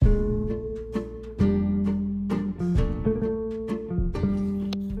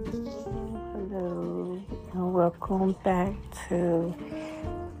welcome back to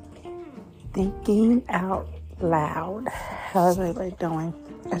Thinking Out Loud. How's everybody doing?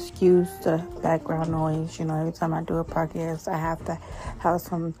 Excuse the background noise. You know, every time I do a podcast, I have to have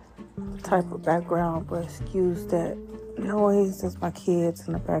some type of background, but excuse that noise. There's my kids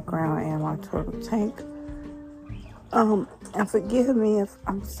in the background and my turtle tank. And forgive me if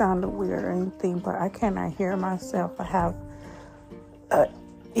I'm sounding weird or anything, but I cannot hear myself. I have an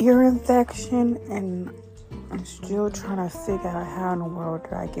ear infection, and I'm still trying to figure out how in the world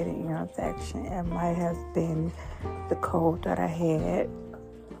did I get an ear infection. It might have been the cold that I had.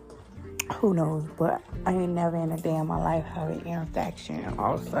 Who knows? But I ain't never in a day in my life had an ear infection, and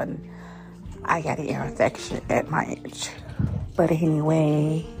all of a sudden I got an ear infection at my age. But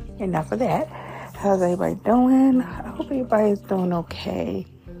anyway, enough of that. How's everybody doing? I hope everybody's doing okay.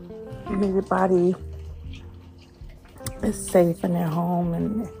 Everybody is safe in their home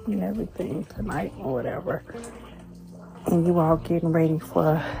and everything tonight or whatever. And you all getting ready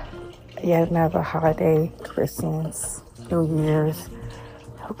for yet another holiday, Christmas, New Year's.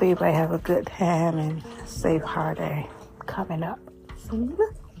 Hope everybody have a good time and safe holiday coming up soon.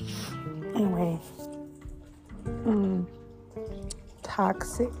 Anyway,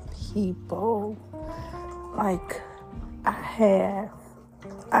 toxic people. Like, I have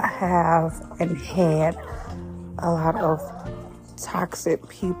and had a lot of toxic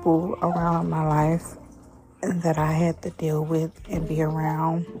people around my life that I had to deal with and be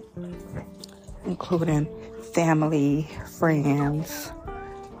around, including family, friends,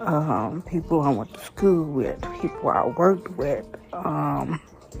 people I went to school with, people I worked with, a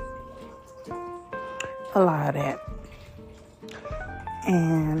lot of that.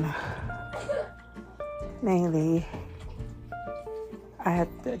 And mainly, I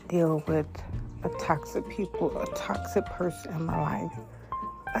had to deal with a toxic person in my life.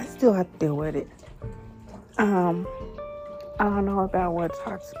 I still have to deal with it. I don't know about what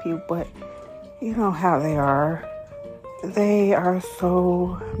toxic people, but you know how they are. They are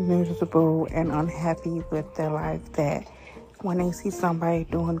so miserable and unhappy with their life that when they see somebody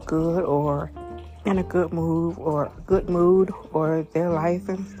doing good or in a good mood or their life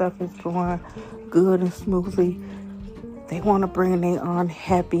and stuff is going good and smoothly, they want to bring their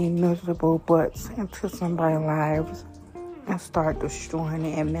unhappy, miserable butts into somebody's lives and start destroying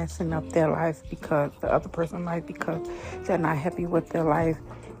it and messing up their life because the other person life, because they're not happy with their life,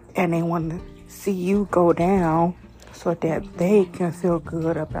 and they want to see you go down so that they can feel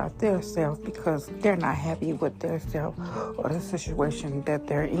good about themselves because they're not happy with themselves or the situation that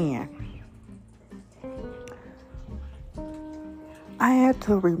they're in. I had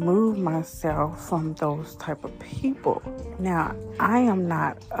to remove myself from those type of people. Now, I am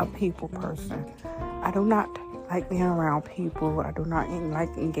not a people person. I do not like being around people. I do not like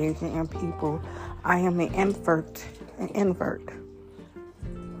engaging in people. I am an invert.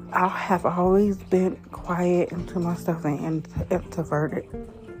 I have always been quiet and to myself and introverted,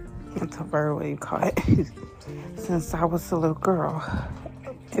 what you call it, since I was a little girl.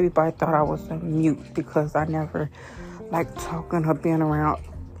 Everybody thought I was a mute because I never liked talking or being around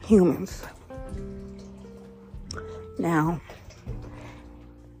humans. Now,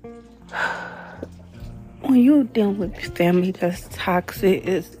 when you're dealing with family that's toxic,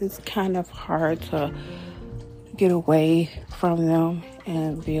 it's kind of hard to get away from them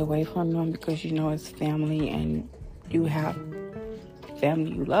and be away from them because you know it's family and you have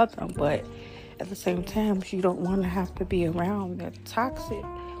family, you love them, but at the same time you don't want to have to be around their toxic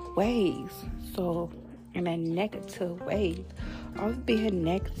ways. So in a negative way, always being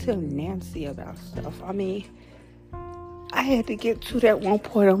negative Nancy about stuff. I mean, I had to get to that one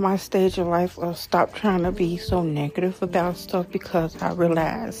point of my stage of life of stop trying to be so negative about stuff because I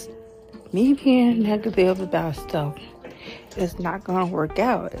realized me being negative about stuff is not going to work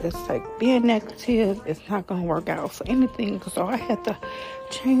out. It's like being negative is not going to work out for anything. So I had to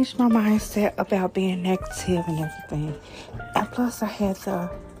change my mindset about being negative and everything. And plus I had to,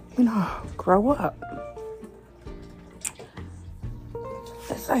 grow up.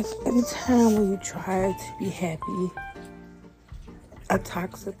 It's like every time when you try to be happy, a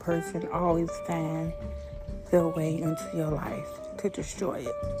toxic person always finds their way into your life to destroy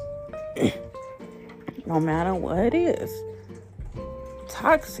it. No matter what it is.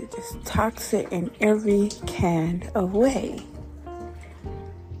 Toxic is toxic in every kind of way.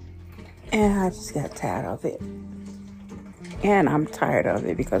 And I just got tired of it. And I'm tired of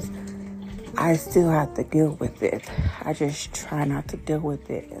it because I still have to deal with it. I just try not to deal with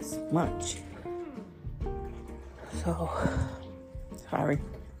it as much. So, sorry.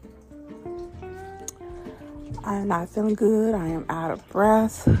 I am not feeling good. I am out of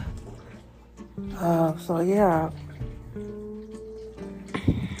breath. So yeah,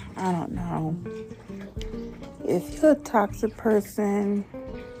 I don't know. If you're a toxic person,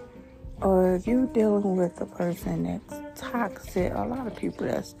 or if you're dealing with a person that's toxic, a lot of people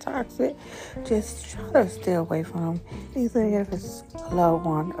that's toxic, just try to stay away from them. Either if it's a loved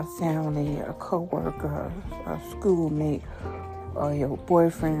one, a family, a co-worker, a schoolmate, or your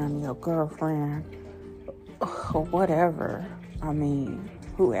boyfriend, your girlfriend, or whatever. I mean,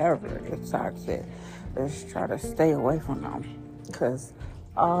 whoever is toxic, just try to stay away from them. Because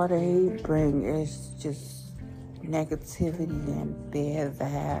all they bring is just negativity and bad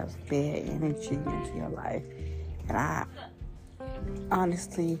vibes, bad energy into your life. And I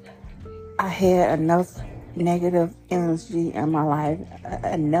honestly, I had enough negative energy in my life,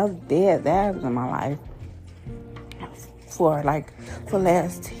 enough bad vibes in my life for the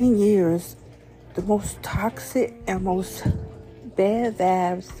last 10 years. The most toxic and most bad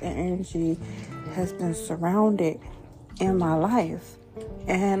vibes and energy has been surrounded in my life.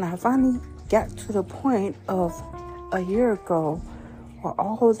 And I finally got to the point of a year ago where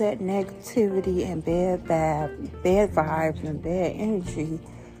all that negativity and bad vibes and bad energy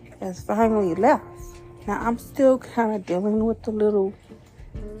has finally left. Now I'm still kind of dealing with the little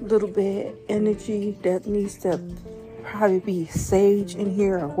bit energy that needs to probably be sage in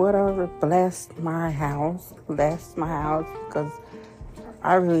here or whatever. Bless my house because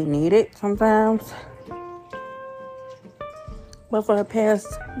I really need it sometimes. But for the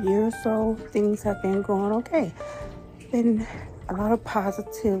past year or so, things have been going okay. Been a lot of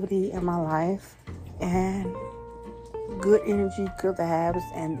positivity in my life and good energy, good vibes,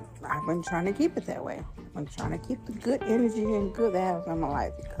 and I've been trying to keep it that way. I'm trying to keep the good energy and good vibes in my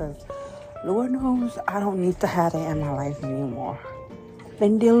life because Lord knows I don't need to have that in my life anymore.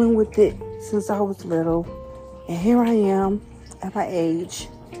 Been dealing with it since I was little, and here I am at my age,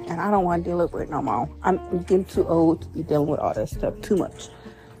 and I don't want to deal with it no more. I'm getting too old to be dealing with all that stuff too much.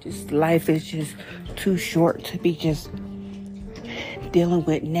 Just life is just too short to be just dealing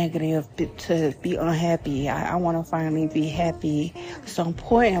with negative, to be unhappy. I want to finally be happy some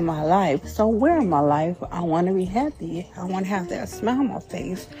point in my life, somewhere in my life. I want to be happy. I want to have that smile on my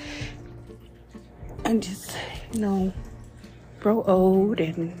face and just, grow old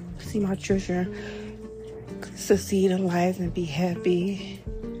and see my children succeed in life and be happy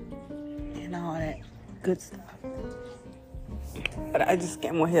and all that good stuff. But I just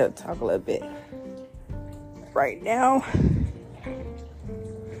came on here to talk a little bit. Right now,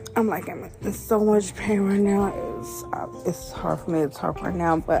 I'm in so much pain right now. It's hard for me to talk right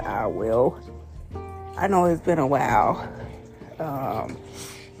now, but I will. I know it's been a while.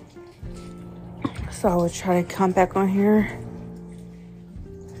 So I will try to come back on here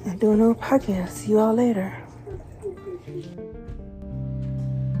and do another podcast. See you all later.